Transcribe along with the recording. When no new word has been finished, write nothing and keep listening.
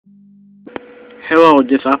Hello,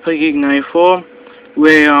 this is Geek94,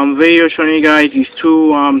 where video showing you guys these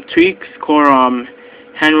two tweaks called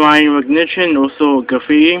handwriting recognition, also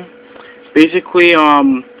graffiti. Basically,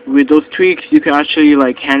 with those tweaks, you can actually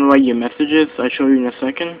like handwrite your messages. I'll show you in a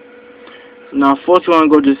second. So now, first, you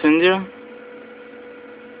want to go to India.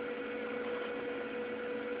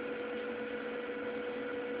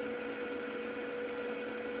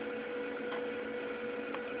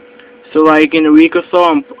 So like in a week or so,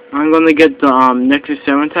 I'm gonna get the Nexus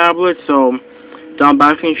 7 tablet. So the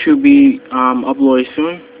unboxing should be uploaded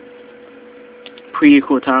soon. Pretty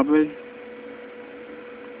cool tablet.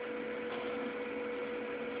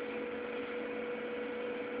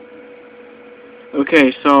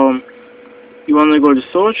 Okay, so you want to go to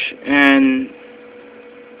search and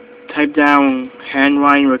type down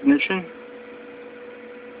handwriting recognition.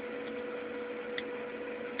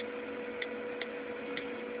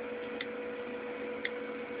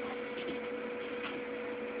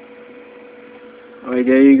 Alright,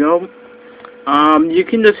 there you go. You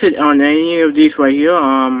can just hit on any of these right here.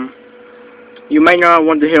 You might not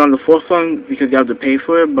want to hit on the first one because you have to pay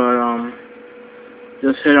for it, but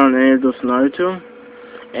just hit on any of those other two,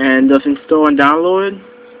 and just install and download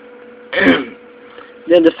it.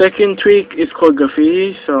 Then the second tweak is called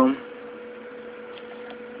graffiti. So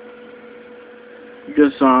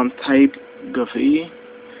just type graffiti.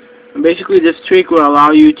 And basically, this tweak will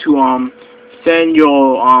allow you to send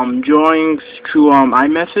your drawings through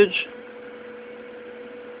iMessage.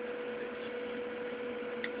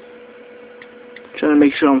 Trying to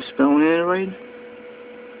make sure I'm spelling it right.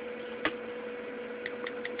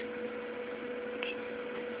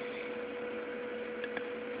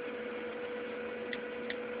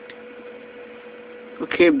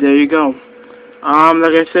 Okay, there you go.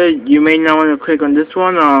 Like I said, you may not want to click on this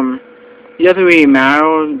one. It doesn't really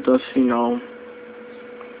matter. Just hit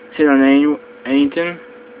on anything,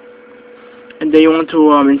 and then you want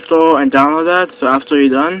to install and download that. So after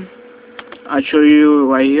you're done, I'll show you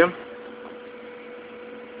right here.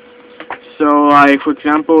 So like for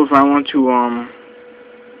example, if I want to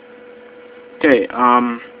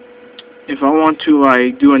if I want to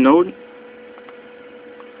like do a note,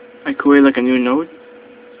 I create like a new note.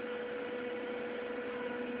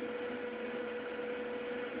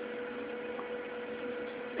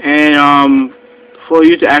 And for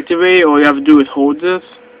you to activate, all you have to do is hold the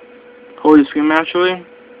screen actually,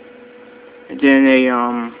 and then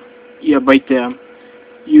right there,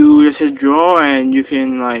 you just hit draw, and you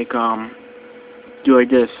can like do like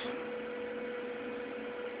this.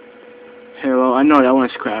 Hello, I know that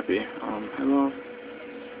one's crappy. Hello.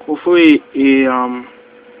 Hopefully,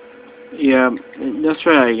 yeah, let's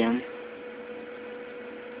try that again.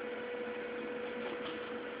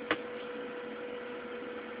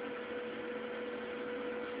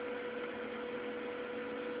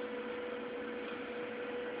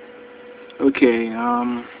 Okay,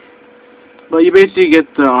 but you basically get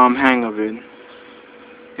the hang of it.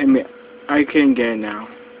 I can get it now.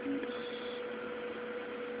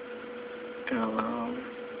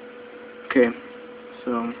 Okay,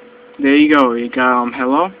 so there you go. You got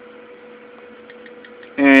hello,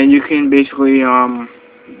 and you can basically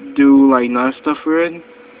do like nice stuff with it.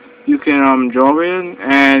 You can draw it,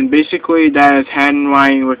 and basically that is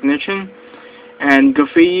handwriting recognition. And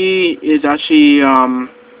graffiti is actually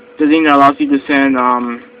the thing that allows you to send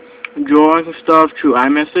drawings and stuff through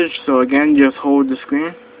iMessage. So again, just hold the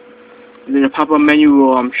screen, and then a pop-up menu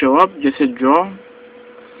will show up. Just hit draw,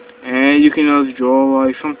 and you can just draw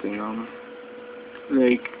like something,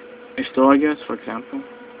 like a store, I guess, for example.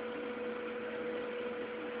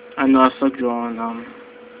 I know I suck drawing.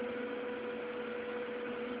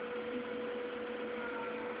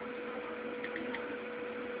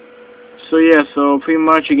 So yeah, so pretty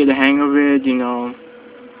much you get the hang of it.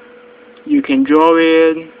 You can draw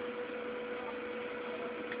it,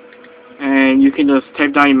 and you can just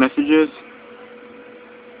type down your messages,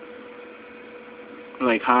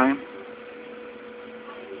 like hi.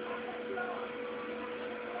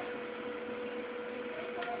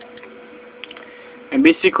 And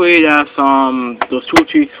basically that's those two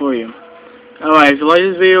tweaks for you. Alright, if you like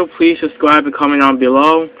this video, please subscribe and comment down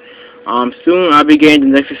below. Soon I'll be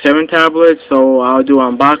getting the Nexus 7 tablet, so I'll do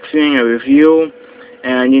unboxing, a review,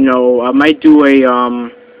 and I might do a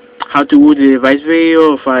how to root the device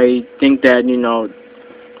video if I think that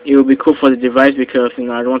it will be cool for the device, because I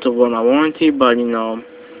don't want to void my warranty. But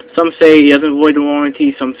some say it doesn't void the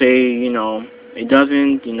warranty, some say it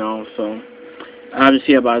doesn't. So I'll have to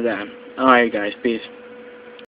see about that. Alright guys, peace.